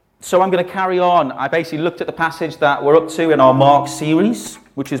So I'm going to carry on. I basically looked at the passage that we're up to in our Mark series,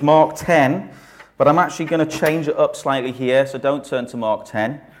 which is Mark 10, but I'm actually going to change it up slightly here, so don't turn to Mark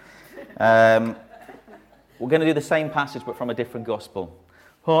 10. We're going to do the same passage, but from a different gospel,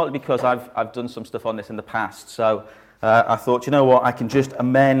 partly because I've done some stuff on this in the past, so I thought, you know what, I can just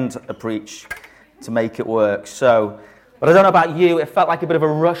amend a preach to make it work. But I don't know about you, it felt like a bit of a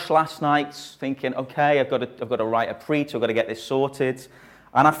rush last night, thinking, okay, I've got to write a preach, I've got to get this sorted.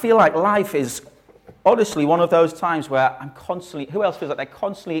 And I feel like life is honestly one of those times where I'm constantly, who else feels like they're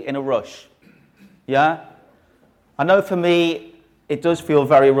constantly in a rush? Yeah? I know for me, it does feel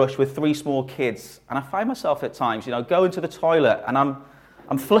very rushed with 3 small kids. And I find myself at times, going to the toilet and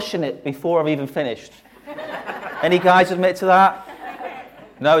I'm flushing it before I've even finished. Any guys admit to that?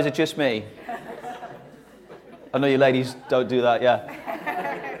 No, is it just me? I know you ladies don't do that,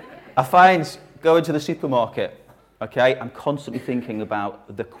 yeah. I find going to the supermarket, okay, I'm constantly thinking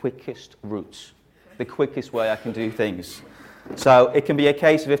about the quickest route, the quickest way I can do things. So it can be a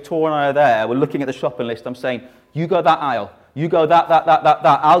case of if Tor and I are there, we're looking at the shopping list, I'm saying, you go that aisle, you go that,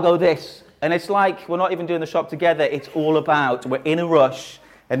 I'll go this. And it's like we're not even doing the shop together, it's all about, we're in a rush,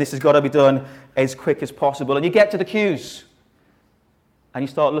 and this has got to be done as quick as possible. And you get to the queues, and you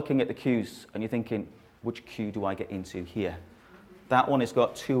start looking at the queues, and you're thinking, which queue do I get into here? That one has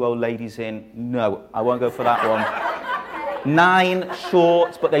got 2 old ladies in. No, I won't go for that one. 9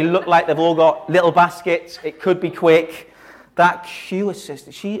 short, but they look like they've all got little baskets. It could be quick. That queue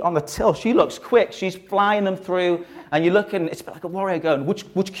assistant, she on the till, she looks quick. She's flying them through, and you're looking, it's like a warrior going,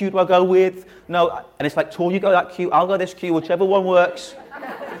 which queue do I go with? No, and it's like, Tor, you go that queue, I'll go this queue, whichever one works.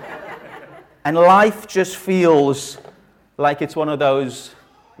 And life just feels like it's one of those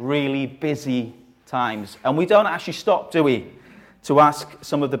really busy times. And we don't actually stop, do we, to ask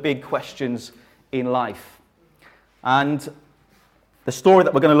some of the big questions in life. And the story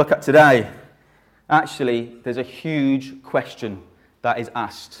that we're going to look at today, actually, there's a huge question that is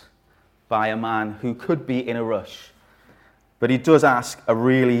asked by a man who could be in a rush. But he does ask a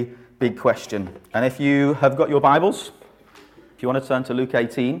really big question. And if you have got your Bibles, if you want to turn to Luke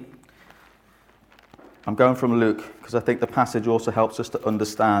 18, I'm going from Luke because I think the passage also helps us to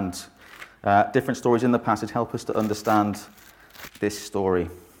understand different stories in the passage help us to understand this story.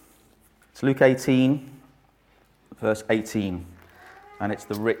 It's Luke 18, verse 18, and it's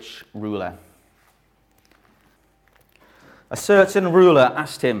the rich ruler. A certain ruler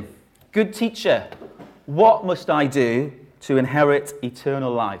asked him, "Good teacher, what must I do to inherit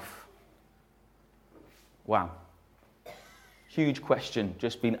eternal life?" Wow. Huge question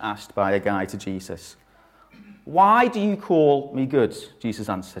just been asked by a guy to Jesus. "Why do you call me good?" Jesus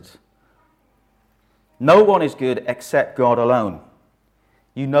answered. "No one is good except God alone.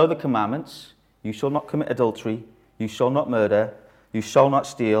 You know the commandments. You shall not commit adultery. You shall not murder. You shall not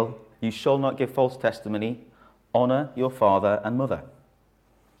steal. You shall not give false testimony. Honor your father and mother."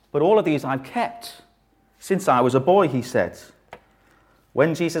 "But all of these I've kept since I was a boy," he said.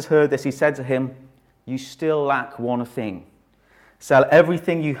 When Jesus heard this, he said to him, "You still lack one thing. Sell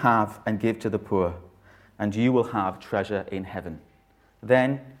everything you have and give to the poor, and you will have treasure in heaven.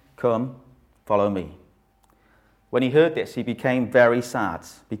 Then come, follow me." When he heard this, he became very sad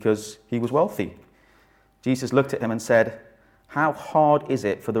because he was wealthy. Jesus looked at him and said, "How hard is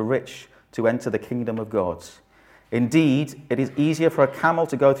it for the rich to enter the kingdom of God? Indeed, it is easier for a camel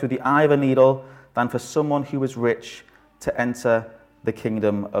to go through the eye of a needle than for someone who is rich to enter the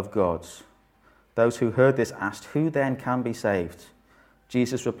kingdom of God." Those who heard this asked, "Who then can be saved?"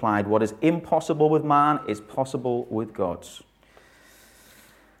 Jesus replied, "What is impossible with man is possible with God."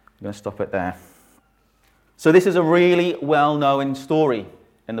 I'm going to stop it there. So this is a really well-known story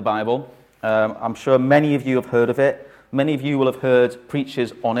in the Bible. I'm sure many of you have heard of it. Many of you will have heard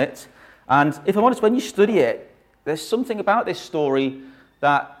preachers on it. And if I'm honest, when you study it, there's something about this story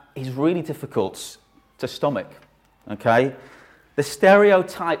that is really difficult to stomach. Okay? The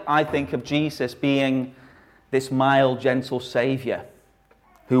stereotype, I think, of Jesus being this mild, gentle Saviour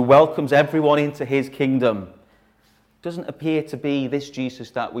who welcomes everyone into his kingdom doesn't appear to be this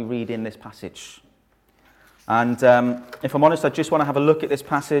Jesus that we read in this passage. And if I'm honest, I just want to have a look at this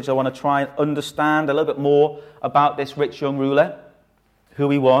passage. I want to try and understand a little bit more about this rich young ruler, who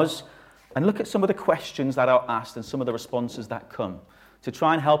he was, and look at some of the questions that are asked and some of the responses that come to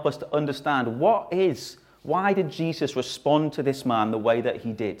try and help us to understand why did Jesus respond to this man the way that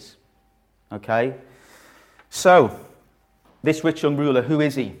he did? Okay? So, this rich young ruler, who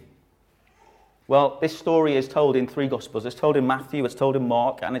is he? Well, this story is told in 3 Gospels. It's told in Matthew, it's told in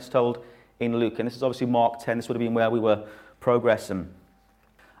Mark, and it's told in Luke. And this is obviously Mark 10. This would have been where we were progressing.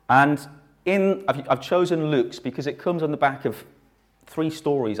 And I've chosen Luke's because it comes on the back of three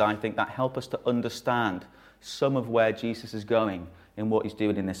stories, I think, that help us to understand some of where Jesus is going in what he's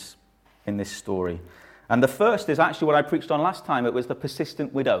doing in this story. And the first is actually what I preached on last time. It was the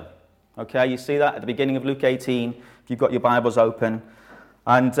persistent widow. Okay, you see that at the beginning of Luke 18, if you've got your Bibles open.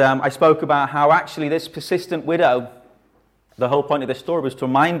 And I spoke about how actually this persistent widow, the whole point of this story was to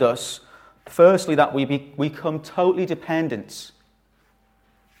remind us, firstly, that we become totally dependent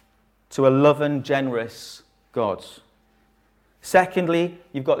to a loving, generous God. Secondly,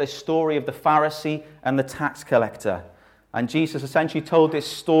 you've got this story of the Pharisee and the tax collector. And Jesus essentially told this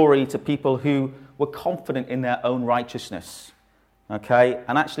story to people who were confident in their own righteousness. Okay?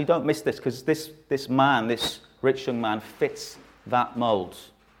 And actually don't miss this, because this rich young man fits that mold.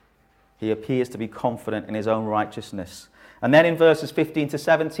 He appears to be confident in his own righteousness. And then in verses 15 to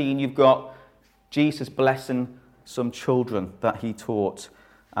 17, you've got Jesus blessing some children that he taught.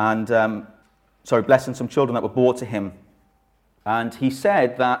 And, blessing some children that were brought to him. And he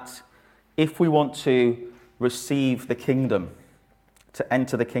said that if we want to receive the kingdom, to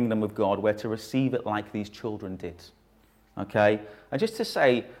enter the kingdom of God, we're to receive it like these children did. Okay? And just to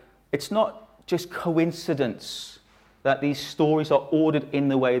say, it's not just coincidence that these stories are ordered in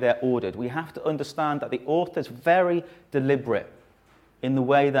the way they're ordered. We have to understand that the author's very deliberate in the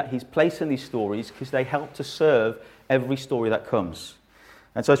way that he's placing these stories, because they help to serve every story that comes.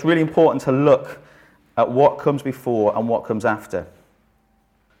 And so it's really important to look at what comes before and what comes after.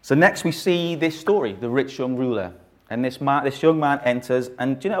 So next we see this story, the rich young ruler. And this young man enters,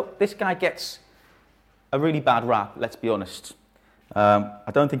 and this guy gets a really bad rap, let's be honest.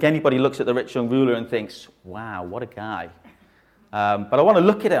 I don't think anybody looks at the rich young ruler and thinks, wow, what a guy. But I want to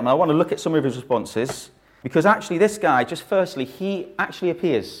look at him, and I want to look at some of his responses, because actually this guy, just firstly, he actually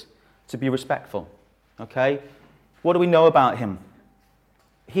appears to be respectful. Okay? What do we know about him?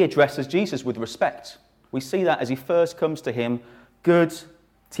 He addresses Jesus with respect. We see that as he first comes to him, good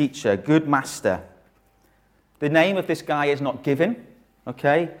teacher, good master. The name of this guy is not given,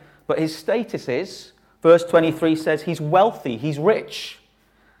 okay? But his status is, verse 23 says he's wealthy, he's rich.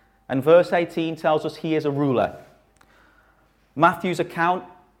 And verse 18 tells us he is a ruler. Matthew's account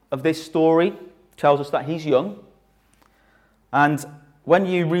of this story tells us that he's young. And when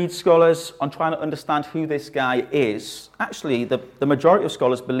you read scholars on trying to understand who this guy is, actually the majority of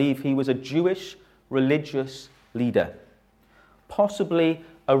scholars believe he was a Jewish religious leader, possibly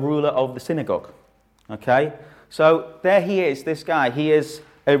a ruler of the synagogue. Okay? So there he is, this guy. He is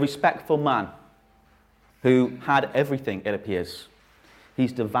a respectful man who had everything, it appears.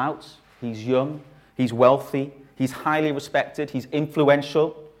 He's devout, he's young, he's wealthy, he's highly respected, he's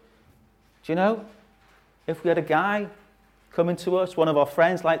influential. Do you know, if we had a guy coming to us, one of our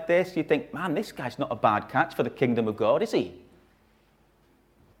friends like this, you'd think, man, this guy's not a bad catch for the kingdom of God, is he?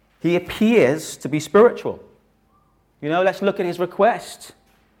 He appears to be spiritual. Let's look at his request.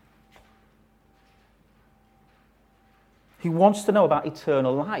 He wants to know about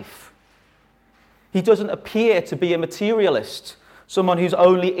eternal life. He doesn't appear to be a materialist, someone who's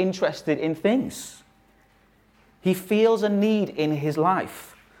only interested in things. He feels a need in his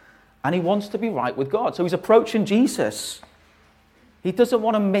life, and he wants to be right with God. So he's approaching Jesus. He doesn't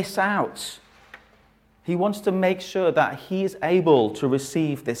want to miss out. He wants to make sure that he is able to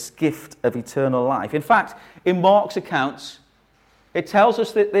receive this gift of eternal life. In fact, in Mark's accounts, it tells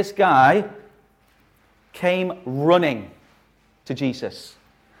us that this guy came running to Jesus,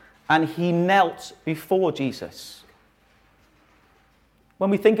 and he knelt before Jesus.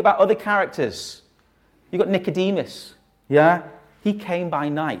 When we think about other characters, you've got Nicodemus, yeah? He came by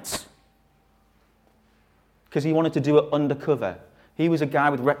night because he wanted to do it undercover. He was a guy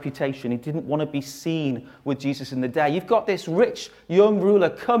with reputation. He didn't want to be seen with Jesus in the day. You've got this rich young ruler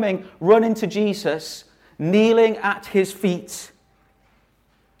coming, running to Jesus, kneeling at his feet.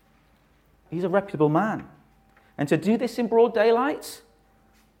 He's a reputable man. And to do this in broad daylight,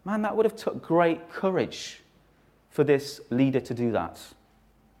 man, that would have took great courage for this leader to do that.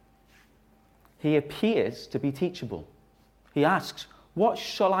 He appears to be teachable. He asks, what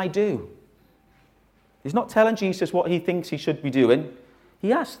shall I do? He's not telling Jesus what he thinks he should be doing.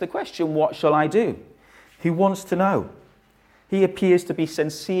 He asks the question, what shall I do? He wants to know. He appears to be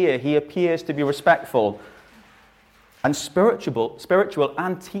sincere. He appears to be respectful and spiritual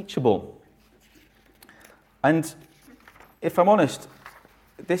and teachable. And if I'm honest,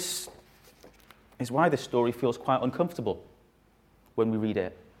 this is why this story feels quite uncomfortable when we read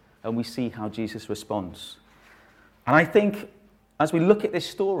it and we see how Jesus responds. And I think as we look at this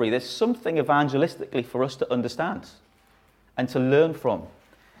story, there's something evangelistically for us to understand and to learn from.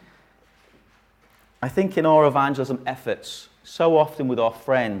 I think in our evangelism efforts, so often with our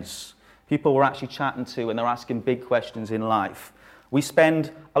friends, people we're actually chatting to and they're asking big questions in life, We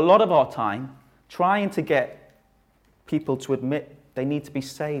spend a lot of our time trying to get people to admit they need to be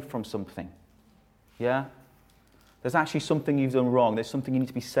saved from something. Yeah? There's actually something you've done wrong. There's something you need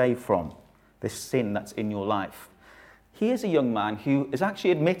to be saved from. This sin that's in your life. Here's a young man who has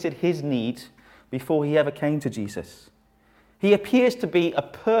actually admitted his need before he ever came to Jesus. He appears to be a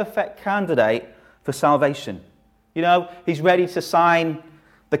perfect candidate for salvation. You know, he's ready to sign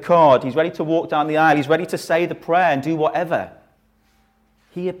the card. He's ready to walk down the aisle. He's ready to say the prayer and do whatever.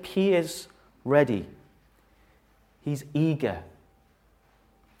 He appears ready. He's eager.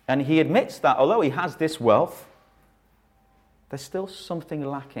 And he admits that although he has this wealth, there's still something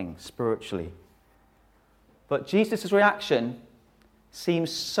lacking spiritually. But Jesus' reaction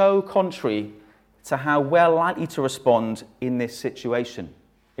seems so contrary to how we're likely to respond in this situation,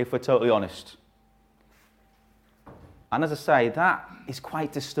 if we're totally honest. And as I say, that is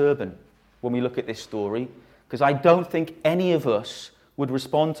quite disturbing when we look at this story, because I don't think any of us would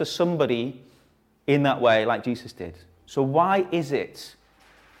respond to somebody in that way like Jesus did. So why is it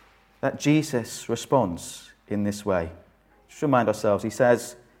that Jesus responds in this way? Just remind ourselves, he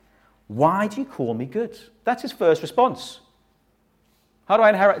says, "Why do you call me good?" That's his first response. How do I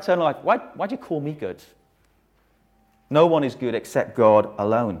inherit eternal life? Why do you call me good? No one is good except God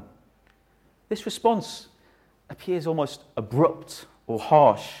alone. This response appears almost abrupt or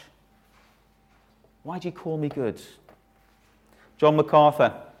harsh. Why do you call me good? John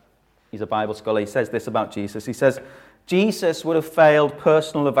MacArthur, he's a Bible scholar, he says this about Jesus. He says, Jesus would have failed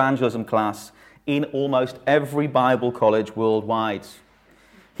personal evangelism class in almost every Bible college worldwide.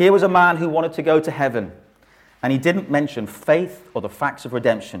 Here was a man who wanted to go to heaven, and he didn't mention faith or the facts of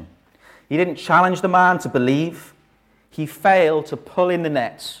redemption. He didn't challenge the man to believe. He failed to pull in the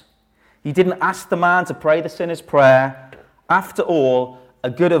nets. He didn't ask the man to pray the sinner's prayer. After all, a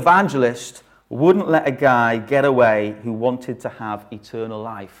good evangelist wouldn't let a guy get away who wanted to have eternal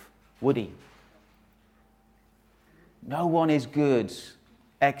life, would he? No one is good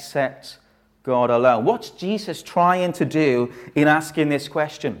except God alone. What's Jesus trying to do in asking this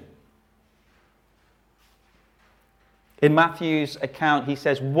question? In Matthew's account, he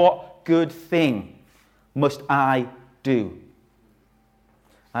says, "What good thing must I do?"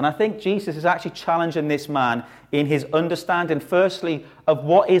 And I think Jesus is actually challenging this man in his understanding, firstly, of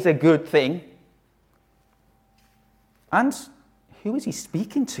what is a good thing, and who is he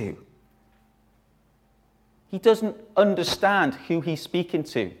speaking to? He doesn't understand who he's speaking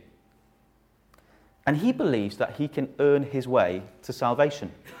to. And he believes that he can earn his way to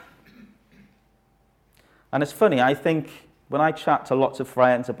salvation. And it's funny, I think when I chat to lots of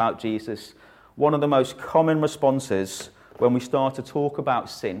friends about Jesus, one of the most common responses when we start to talk about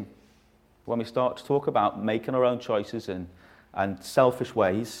sin, when we start to talk about making our own choices and selfish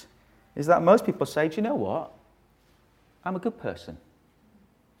ways, is that most people say, "Do you know what? I'm a good person."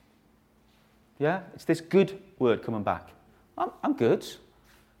 Yeah? It's this good word coming back. I'm good.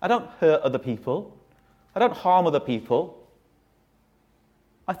 I don't hurt other people. I don't harm other people.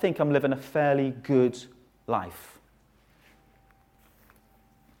 I think I'm living a fairly good life.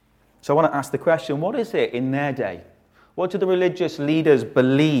 So I want to ask the question, what is it in their day? What do the religious leaders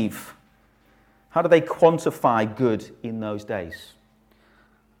believe? How do they quantify good in those days?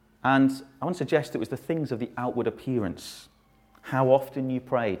 And I want to suggest it was the things of the outward appearance. How often you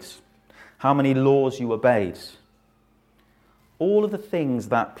prayed. How many laws you obeyed. All of the things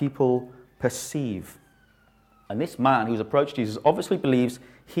that people perceive. And this man who's approached Jesus obviously believes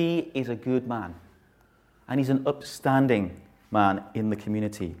he is a good man. And he's an upstanding man in the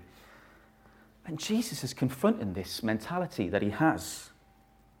community. And Jesus is confronting this mentality that he has.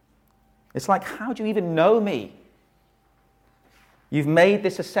 It's like, how do you even know me? You've made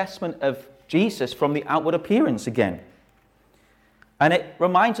this assessment of Jesus from the outward appearance again. And it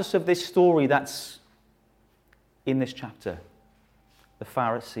reminds us of this story that's in this chapter. The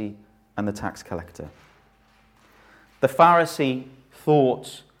Pharisee and the tax collector. The Pharisee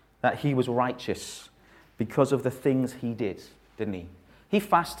thought that he was righteous because of the things he did, didn't he? He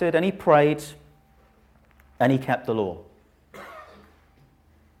fasted and he prayed and he kept the law.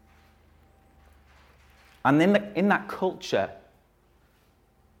 And in that culture,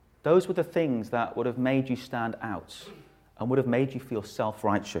 those were the things that would have made you stand out and would have made you feel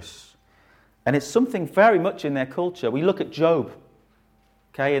self-righteous. And it's something very much in their culture. We look at Job,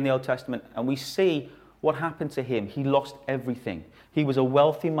 okay, in the Old Testament, and we see what happened to him. He lost everything. He was a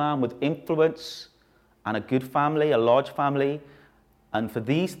wealthy man with influence and a good family, a large family. And for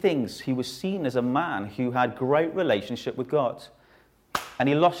these things, he was seen as a man who had great relationship with God. And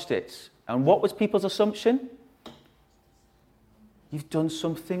he lost it. And what was people's assumption? You've done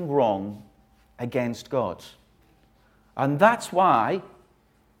something wrong against God. And that's why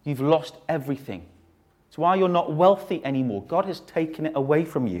you've lost everything. It's why you're not wealthy anymore. God has taken it away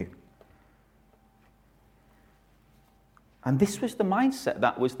from you. And this was the mindset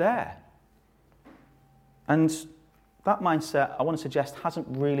that was there. And that mindset, I want to suggest, hasn't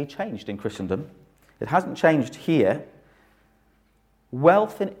really changed in Christendom. It hasn't changed here.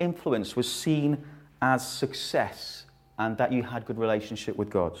 Wealth and influence was seen as success and that you had good relationship with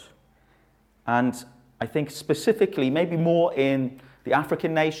God. And I think specifically, maybe more in the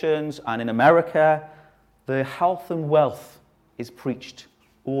African nations and in America, the health and wealth is preached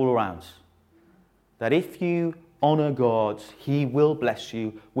all around. That if you honor God, He will bless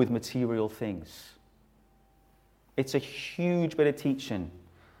you with material things. It's a huge bit of teaching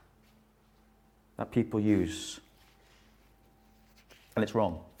that people use. And it's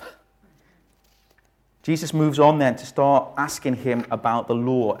wrong. Jesus moves on then to start asking him about the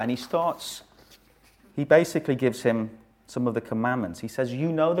law. And he basically gives him some of the commandments. He says,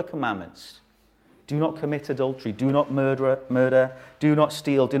 you know the commandments. Do not commit adultery. Do not murder. Do not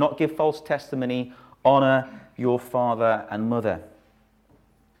steal. Do not give false testimony. Honor your father and mother.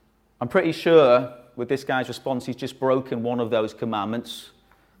 I'm pretty sure with this guy's response, he's just broken one of those commandments.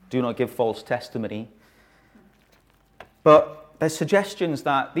 Do not give false testimony. But there's suggestions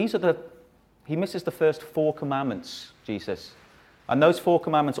that he misses the first 4 commandments, Jesus. And those 4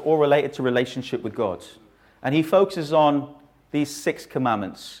 commandments are all related to relationship with God. And he focuses on these 6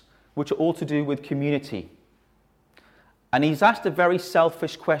 commandments, which are all to do with community. And he's asked a very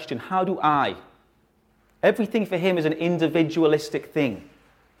selfish question. How do I? Everything for him is an individualistic thing.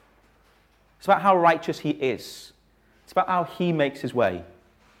 It's about how righteous he is. It's about how he makes his way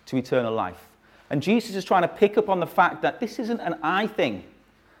to eternal life. And Jesus is trying to pick up on the fact that this isn't an I thing.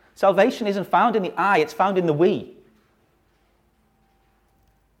 Salvation isn't found in the I, it's found in the we.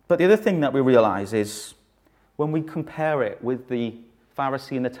 But the other thing that we realize is when we compare it with the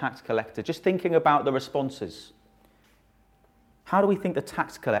Pharisee and the tax collector, just thinking about the responses, how do we think the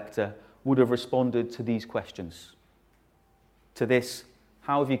tax collector would have responded to these questions? To this,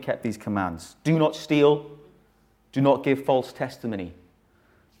 how have you kept these commands? Do not steal. Do not give false testimony.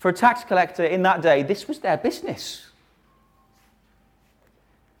 For a tax collector in that day, this was their business.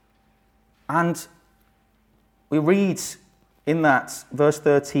 And we read in that verse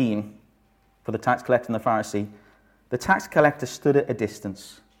 13 for the tax collector and the Pharisee, the tax collector stood at a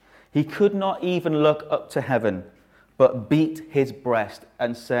distance. He could not even look up to heaven, but beat his breast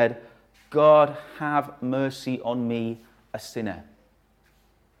and said, God, have mercy on me, a sinner.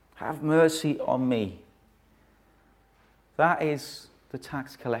 Have mercy on me. That is the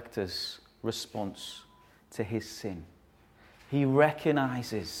tax collector's response to his sin. He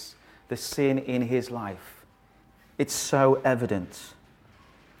recognizes the sin in his life. It's so evident.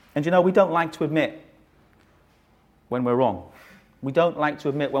 And you know, we don't like to admit when we're wrong. We don't like to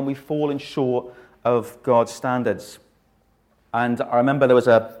admit when we've fallen short of God's standards. And I remember there was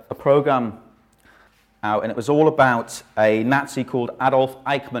a program out, and it was all about a Nazi called Adolf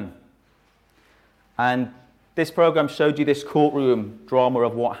Eichmann. And this program showed you this courtroom drama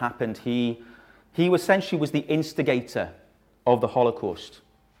of what happened. He essentially was the instigator of the Holocaust,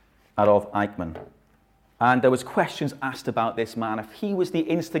 Adolf Eichmann. And there was questions asked about this man. If he was the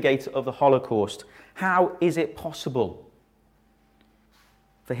instigator of the Holocaust, how is it possible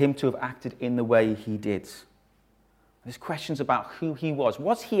for him to have acted in the way he did? There's questions about who he was.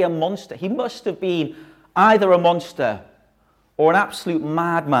 Was he a monster? He must have been either a monster or an absolute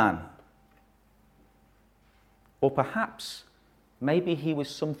madman. Or perhaps, maybe he was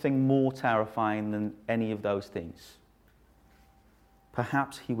something more terrifying than any of those things.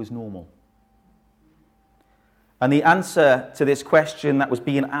 Perhaps he was normal. And the answer to this question that was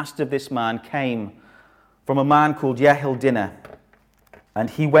being asked of this man came from a man called Yehil Dinner. And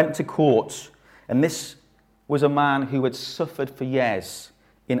he went to court, and this was a man who had suffered for years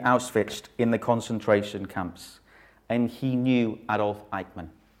in Auschwitz in the concentration camps. And he knew Adolf Eichmann.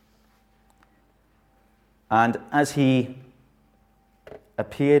 And as he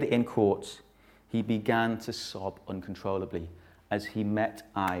appeared in court, he began to sob uncontrollably as he met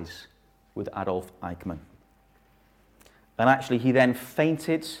eyes with Adolf Eichmann. And actually, he then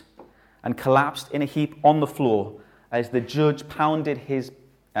fainted and collapsed in a heap on the floor as the judge pounded his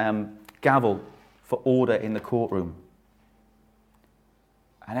gavel for order in the courtroom.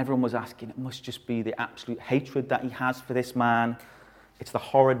 And everyone was asking, it must just be the absolute hatred that he has for this man. It's the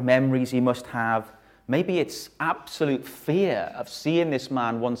horrid memories he must have. Maybe it's absolute fear of seeing this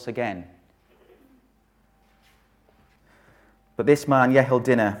man once again. But this man, Yehil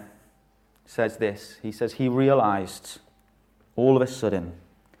Dinner, says this. He says he realized all of a sudden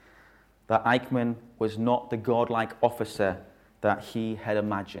that Eichmann was not the godlike officer that he had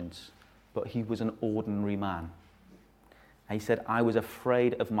imagined, but he was an ordinary man. And he said, I was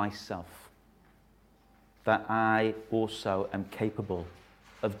afraid of myself, that I also am capable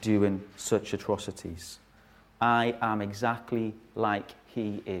of doing such atrocities. I am exactly like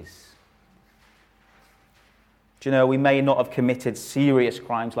he is. Do you know, we may not have committed serious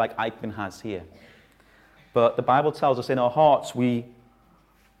crimes like Eichmann has here, but the Bible tells us in our hearts we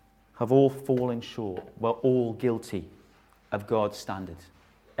have all fallen short. We're all guilty of God's standard.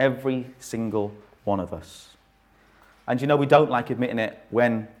 Every single one of us. And you know, we don't like admitting it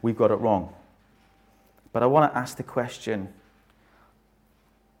when we've got it wrong. But I want to ask the question,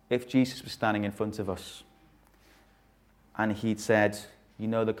 if Jesus was standing in front of us and he'd said, you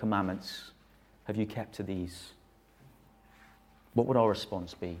know the commandments, have you kept to these? What would our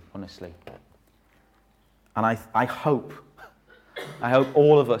response be, honestly? And I hope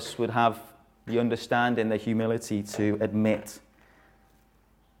all of us would have the understanding, the humility to admit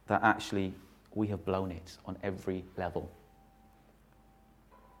that actually we have blown it on every level.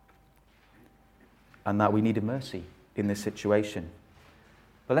 And that we needed mercy in this situation.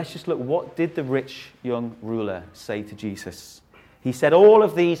 But let's just look, what did the rich young ruler say to Jesus? He said, all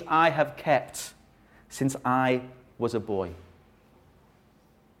of these I have kept since I was a boy.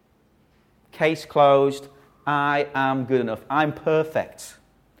 Case closed. I am good enough. I'm perfect.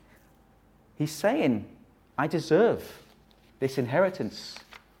 He's saying, I deserve this inheritance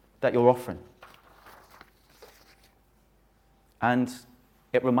that you're offering. And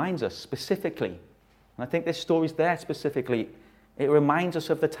it reminds us specifically, and I think this story's there specifically, it reminds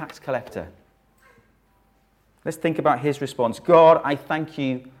us of the tax collector. Let's think about his response. God, I thank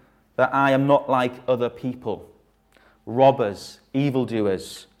you that I am not like other people, robbers,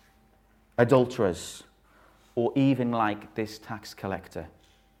 evildoers, adulterers, or even like this tax collector.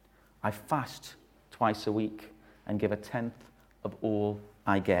 I fast twice a week and give 1/10 of all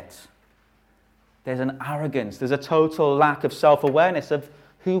I get. There's an arrogance, there's a total lack of self-awareness of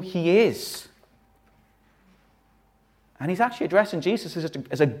who he is. And he's actually addressing Jesus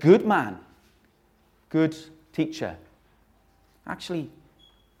as a good man, good teacher. Actually,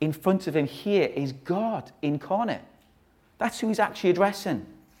 in front of him here is God incarnate. That's who he's actually addressing.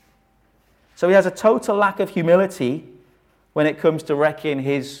 So he has a total lack of humility when it comes to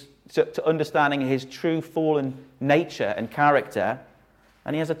to understanding his true fallen nature and character.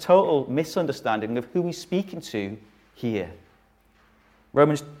 And he has a total misunderstanding of who he's speaking to here.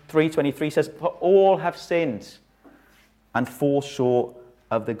 Romans 3:23 says, for all have sinned and fall short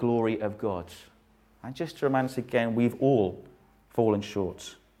of the glory of God. And just to remind us again, we've all fallen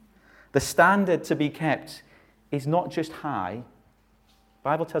short. The standard to be kept is not just high. The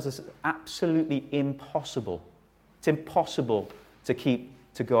Bible tells us it's absolutely impossible. It's impossible to keep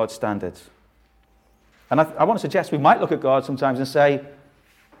to God's standards. And I want to suggest we might look at God sometimes and say,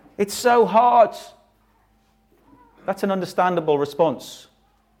 it's so hard. That's an understandable response.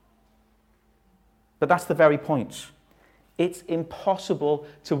 But that's the very point. It's impossible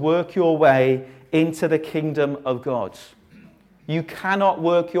to work your way into the kingdom of God. You cannot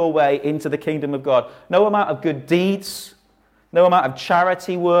work your way into the kingdom of God. No amount of good deeds, no amount of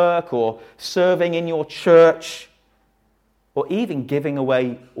charity work or serving in your church, or even giving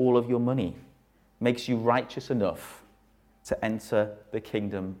away all of your money makes you righteous enough to enter the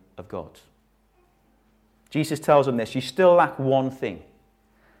kingdom of God. Jesus tells them this, you still lack one thing.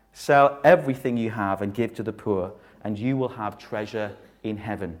 Sell everything you have and give to the poor, and you will have treasure in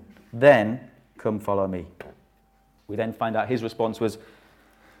heaven. Then come follow me. We then find out his response was,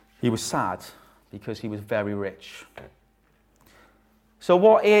 he was sad because he was very rich. So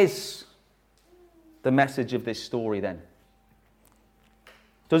what is the message of this story then?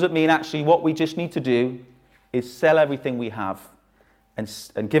 Does it mean actually what we just need to do is sell everything we have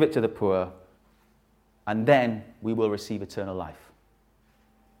and give it to the poor, and then we will receive eternal life?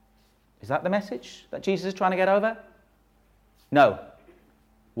 Is that the message that Jesus is trying to get over? No.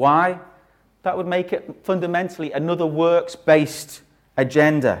 Why? That would make it fundamentally another works-based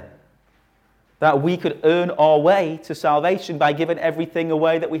agenda. That we could earn our way to salvation by giving everything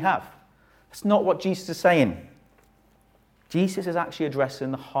away that we have. That's not what Jesus is saying. Jesus is actually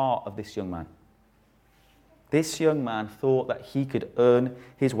addressing the heart of this young man. This young man thought that he could earn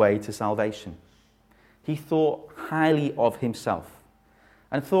his way to salvation. He thought highly of himself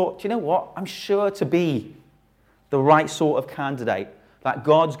and thought, do you know what? I'm sure to be the right sort of candidate that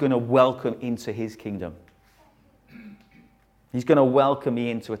God's going to welcome into his kingdom. He's going to welcome me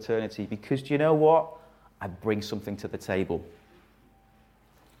into eternity because, do you know what? I bring something to the table.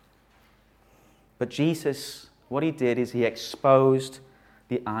 But Jesus, what he did is he exposed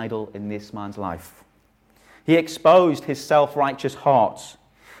the idol in this man's life. He exposed his self-righteous heart.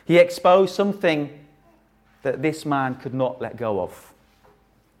 He exposed something that this man could not let go of.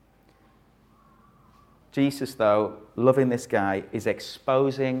 Jesus, though, loving this guy, is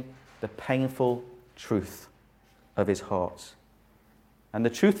exposing the painful truth of his heart. And the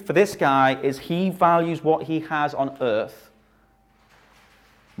truth for this guy is he values what he has on earth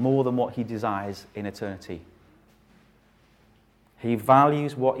more than what he desires in eternity. He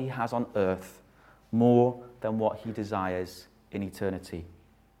values what he has on earth more than what he desires in eternity.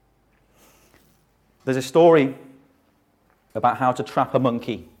 There's a story about how to trap a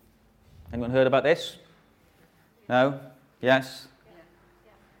monkey. Anyone heard about this? No? Yes?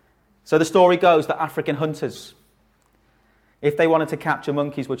 So the story goes that African hunters, if they wanted to capture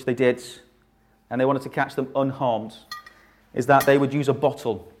monkeys, which they did, and they wanted to catch them unharmed, is that they would use a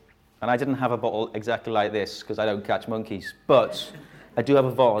bottle. And I didn't have a bottle exactly like this because I don't catch monkeys. But I do have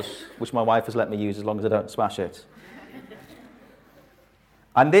a vase, which my wife has let me use as long as I don't smash it.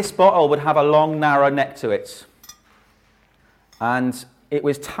 And this bottle would have a long, narrow neck to it. And it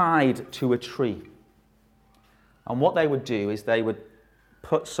was tied to a tree. And what they would do is they would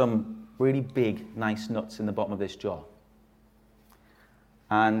put some really big, nice nuts in the bottom of this jar.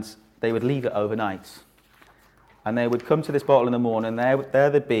 And they would leave it overnight. And they would come to this bottle in the morning, and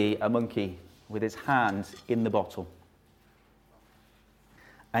there would be a monkey with his hand in the bottle.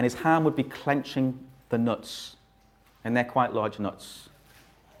 And his hand would be clenching the nuts. And they're quite large nuts.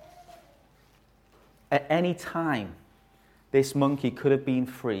 At any time, this monkey could have been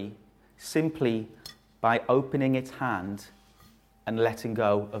free simply by opening its hand and letting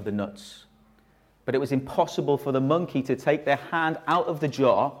go of the nuts. But it was impossible for the monkey to take their hand out of the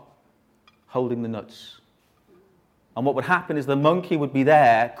jar holding the nuts. And what would happen is the monkey would be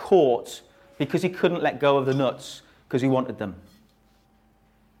there, caught, because he couldn't let go of the nuts, because he wanted them.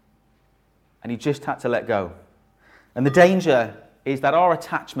 And he just had to let go. And the danger is that our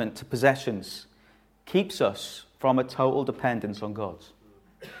attachment to possessions keeps us from a total dependence on God.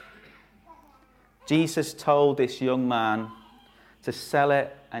 Jesus told this young man to sell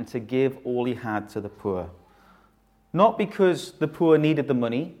it and to give all he had to the poor. Not because the poor needed the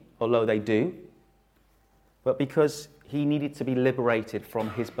money, although they do, but because he needed to be liberated from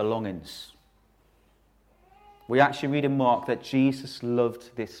his belongings. We actually read in Mark that Jesus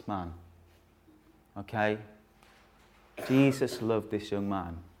loved this man. Okay? Jesus loved this young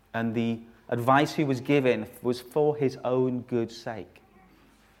man. And the advice he was given was for his own good sake.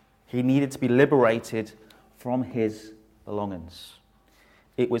 He needed to be liberated from his belongings.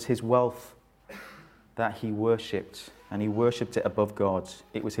 It was his wealth that he worshipped, and he worshipped it above God.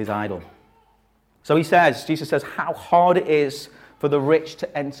 It was his idol. So Jesus says, how hard it is for the rich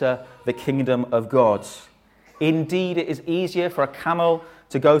to enter the kingdom of God. Indeed, it is easier for a camel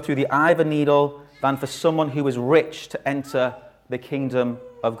to go through the eye of a needle than for someone who is rich to enter the kingdom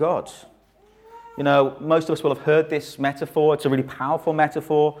of God. You know, most of us will have heard this metaphor. It's a really powerful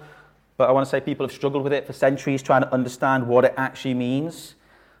metaphor, but I want to say people have struggled with it for centuries trying to understand what it actually means.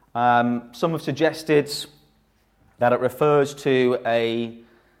 Some have suggested that it refers to a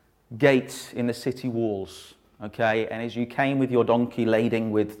gate in the city walls, okay? And as you came with your donkey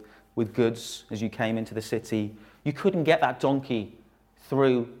laden with goods, as you came into the city, you couldn't get that donkey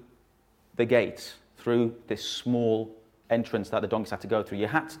through the gate, through this small entrance that the donkeys had to go through. You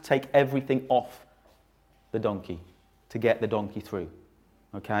had to take everything off the donkey to get the donkey through,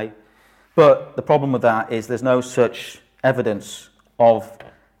 okay? But the problem with that is there's no such evidence of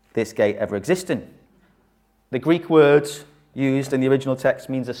this gate ever existing. The Greek word used in the original text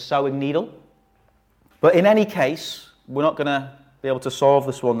means a sewing needle. But in any case, we're not going to be able to solve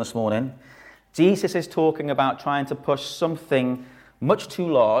this one this morning. Jesus is talking about trying to push something much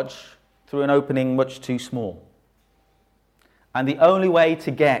too large through an opening much too small. And the only way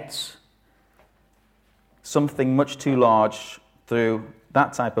to get something much too large through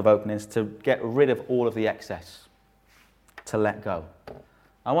that type of opening is to get rid of all of the excess, to let go.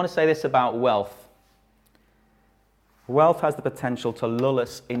 I want to say this about wealth. Wealth has the potential to lull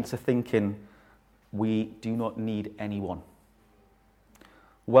us into thinking we do not need anyone.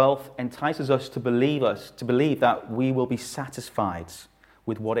 Wealth entices us to believe that we will be satisfied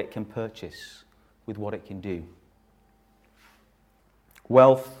with what it can purchase, with what it can do.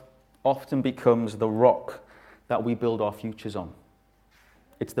 Wealth often becomes the rock that we build our futures on.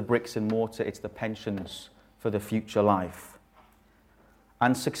 It's the bricks and mortar, it's the pensions for the future life.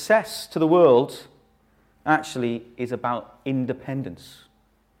 And success to the world actually is about independence.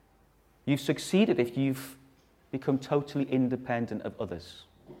 You've succeeded if you've become totally independent of others.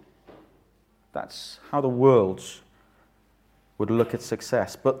 That's how the world would look at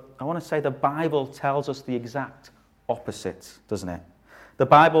success. But I want to say the Bible tells us the exact opposite, doesn't it? The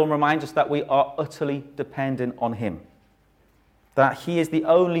Bible reminds us that we are utterly dependent on him, that he is the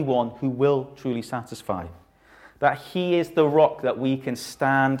only one who will truly satisfy, that he is the rock that we can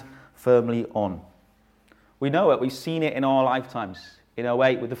stand firmly on. We know it. We've seen it in our lifetimes. In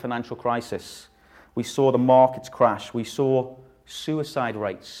 2008 with the financial crisis, we saw the markets crash. We saw suicide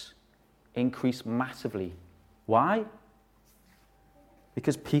rates increase massively. Why?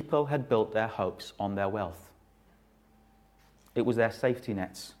 Because people had built their hopes on their wealth. It was their safety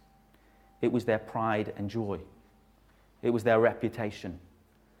nets. It was their pride and joy. It was their reputation.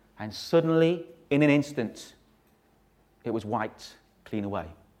 And suddenly, in an instant, it was wiped clean away.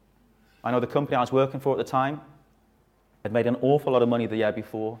 I know the company I was working for at the time had made an awful lot of money the year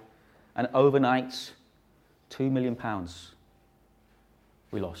before, and overnight, £2 million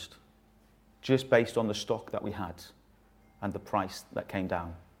we lost, just based on the stock that we had and the price that came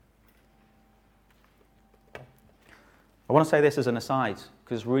down. I want to say this as an aside,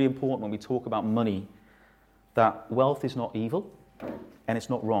 because it's really important when we talk about money, that wealth is not evil and it's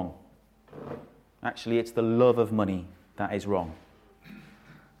not wrong. Actually, it's the love of money that is wrong.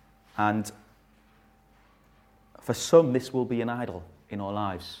 And for some, this will be an idol in our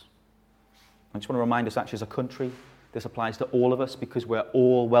lives. I just want to remind us, actually, as a country, this applies to all of us because we're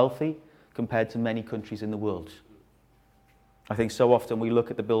all wealthy compared to many countries in the world. I think so often we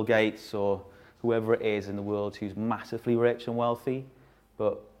look at the Bill Gates or whoever it is in the world who's massively rich and wealthy,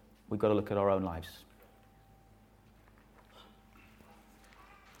 but we've got to look at our own lives.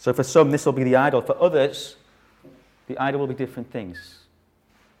 So for some, this will be the idol. For others, the idol will be different things.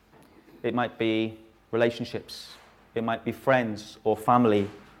 It might be relationships. It might be friends or family.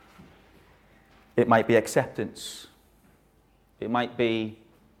 It might be acceptance. It might be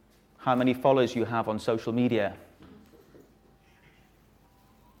how many followers you have on social media.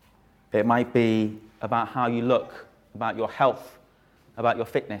 It might be about how you look, about your health, about your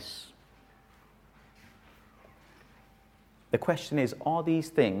fitness. The question is, are these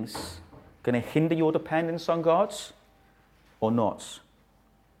things going to hinder your dependence on God or not?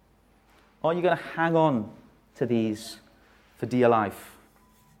 Are you going to hang on to these for dear life?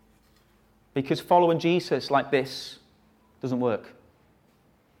 Because following Jesus like this doesn't work.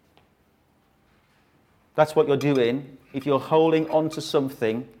 That's what you're doing if you're holding on to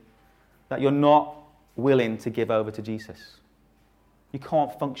something that you're not willing to give over to Jesus. You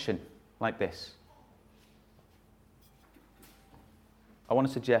can't function like this. I want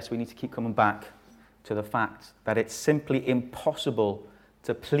to suggest we need to keep coming back to the fact that it's simply impossible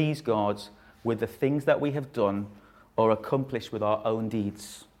to please God with the things that we have done or accomplished with our own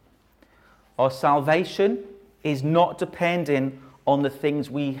deeds. Our salvation is not dependent on the things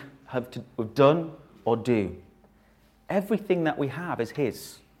we have done or do. Everything that we have is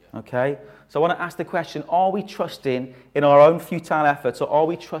his. Okay? So I want to ask the question, are we trusting in our own futile efforts, or are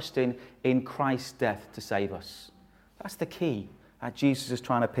we trusting in Christ's death to save us? That's the key that Jesus is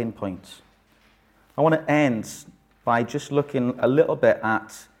trying to pinpoint. I want to end by just looking a little bit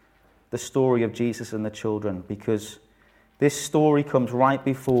at the story of Jesus and the children, because this story comes right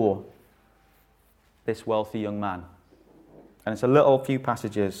before this wealthy young man. And it's a few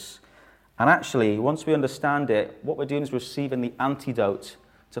passages. And actually, once we understand it, what we're doing is receiving the antidote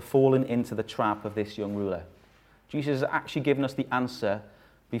to falling into the trap of this young ruler. Jesus has actually given us the answer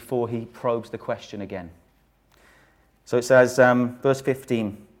before he probes the question again. So it says, verse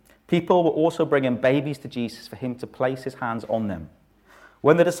 15, people were also bringing babies to Jesus for him to place his hands on them.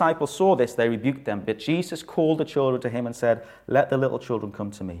 When the disciples saw this, they rebuked them. But Jesus called the children to him and said, let the little children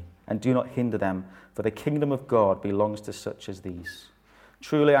come to me, and do not hinder them, for the kingdom of God belongs to such as these.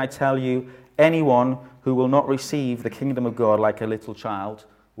 Truly I tell you, anyone who will not receive the kingdom of God like a little child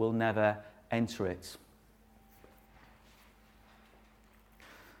will never enter it.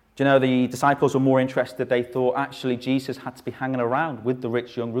 Do you know, the disciples were more interested. They thought actually Jesus had to be hanging around with the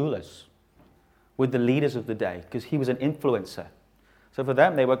rich young rulers, with the leaders of the day, because he was an influencer. So for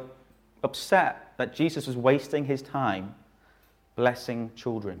them, they were upset that Jesus was wasting his time blessing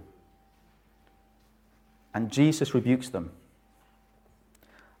children. And Jesus rebukes them.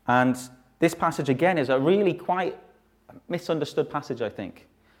 And this passage, again, is a really quite misunderstood passage, I think.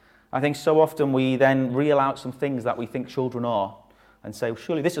 I think so often we then reel out some things that we think children are and say, well,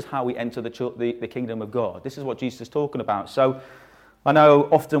 surely this is how we enter the kingdom of God. This is what Jesus is talking about. So I know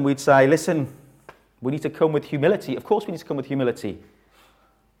often we'd say, listen, we need to come with humility. Of course we need to come with humility.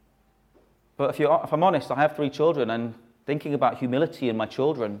 But if I'm honest, I have 3 children, and thinking about humility in my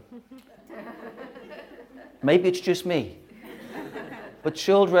children, maybe it's just me. But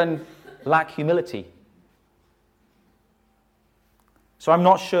children lack humility. So I'm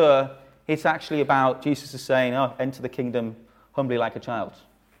not sure it's actually about Jesus is saying, oh, enter the kingdom humbly like a child.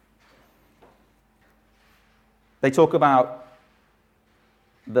 They talk about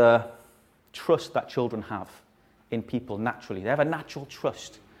the trust that children have in people naturally. They have a natural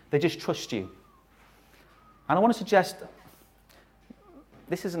trust. They just trust you. And I want to suggest,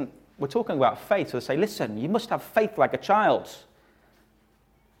 we're talking about faith, so they say, listen, you must have faith like a child,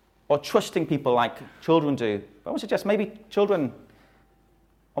 or trusting people like children do. But I want to suggest maybe children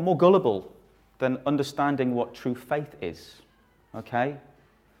are more gullible than understanding what true faith is, okay?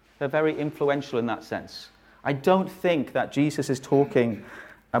 They're very influential in that sense. I don't think that Jesus is talking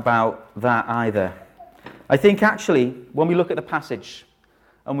about that either. I think actually, when we look at the passage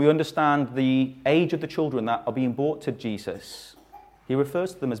and we understand the age of the children that are being brought to Jesus, he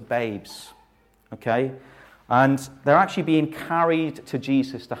refers to them as babes, okay? And they're actually being carried to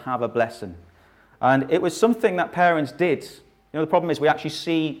Jesus to have a blessing. And it was something that parents did. You know, the problem is we actually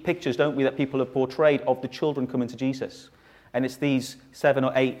see pictures, don't we, that people have portrayed of the children coming to Jesus. And it's these 7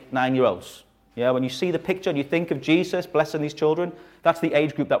 or 8, 9-year-olds. Yeah, when you see the picture and you think of Jesus blessing these children, that's the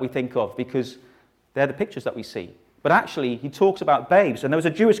age group that we think of because they're the pictures that we see. But actually, he talks about babes. And there was a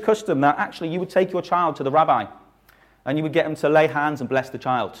Jewish custom that actually you would take your child to the rabbi and you would get him to lay hands and bless the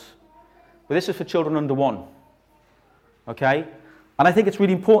child. But this is for children under 1. Okay? And I think it's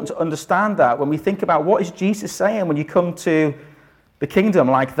really important to understand that when we think about what is Jesus saying when you come to the kingdom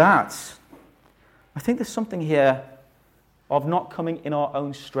like that. I think there's something here of not coming in our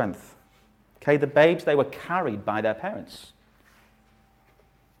own strength. Okay, the babes, they were carried by their parents.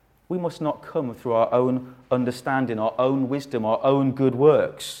 We must not come through our own understanding, our own wisdom, our own good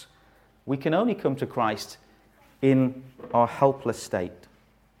works. We can only come to Christ in our helpless state.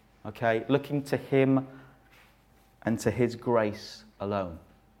 Okay, looking to him and to his grace alone.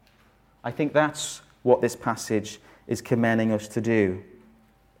 I think that's what this passage is commending us to do.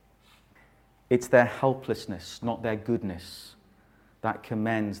 It's their helplessness, not their goodness, that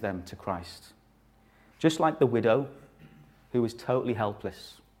commends them to Christ. Just like the widow who was totally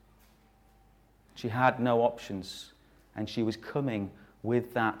helpless. She had no options and she was coming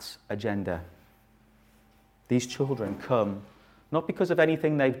with that agenda. These children come not because of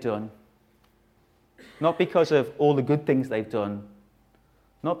anything they've done, not because of all the good things they've done,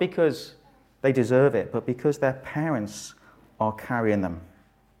 not because they deserve it, but because their parents are carrying them.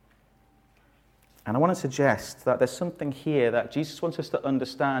 And I want to suggest that there's something here that Jesus wants us to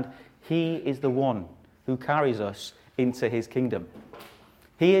understand. He is the one who carries us into his kingdom.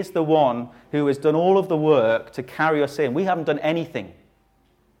 He is the one who has done all of the work to carry us in. We haven't done anything.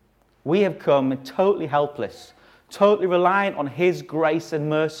 We have come totally helpless, totally reliant on his grace and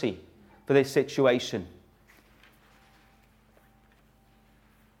mercy for this situation.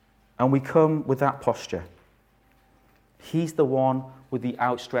 And we come with that posture. He's the one with the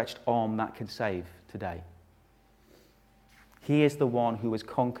outstretched arm that can save today. He is the one who has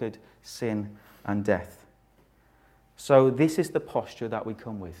conquered sin and death. So this is the posture that we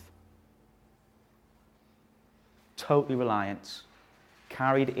come with. Totally reliant,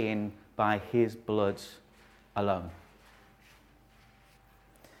 carried in by his blood alone.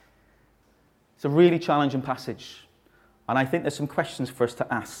 It's a really challenging passage, and I think there's some questions for us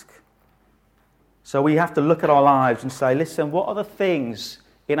to ask. So we have to look at our lives and say, listen, what are the things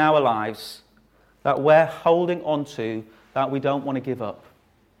in our lives that we're holding on to that we don't want to give up?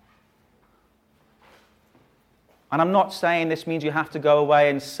 And I'm not saying this means you have to go away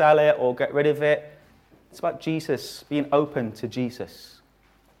and sell it or get rid of it. It's about Jesus, being open to Jesus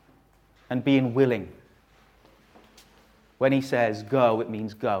and being willing. When he says go, it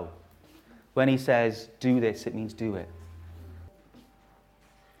means go. When he says do this, it means do it.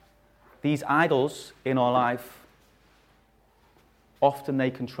 These idols in our life, often they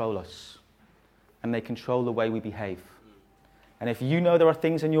control us and they control the way we behave. And if you know there are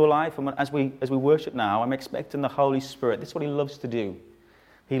things in your life, and as we worship now, I'm expecting the Holy Spirit. This is what he loves to do.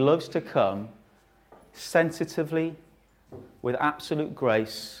 He loves to come sensitively, with absolute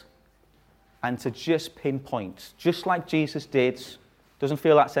grace, and to just pinpoint, just like Jesus did. Doesn't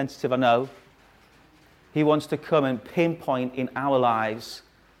feel that sensitive, I know. He wants to come and pinpoint in our lives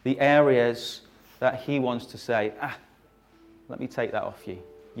the areas that he wants to say, let me take that off you.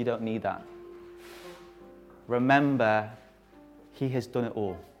 You don't need that. Remember, he has done it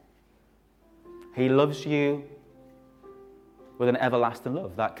all. He loves you with an everlasting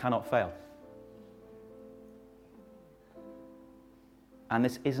love that cannot fail. And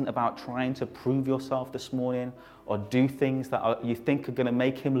this isn't about trying to prove yourself this morning or do things that you think are going to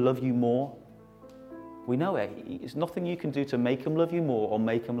make him love you more. We know it. There's nothing you can do to make him love you more or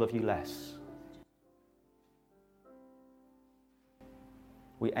make him love you less.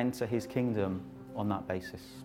 we enter his kingdom on that basis.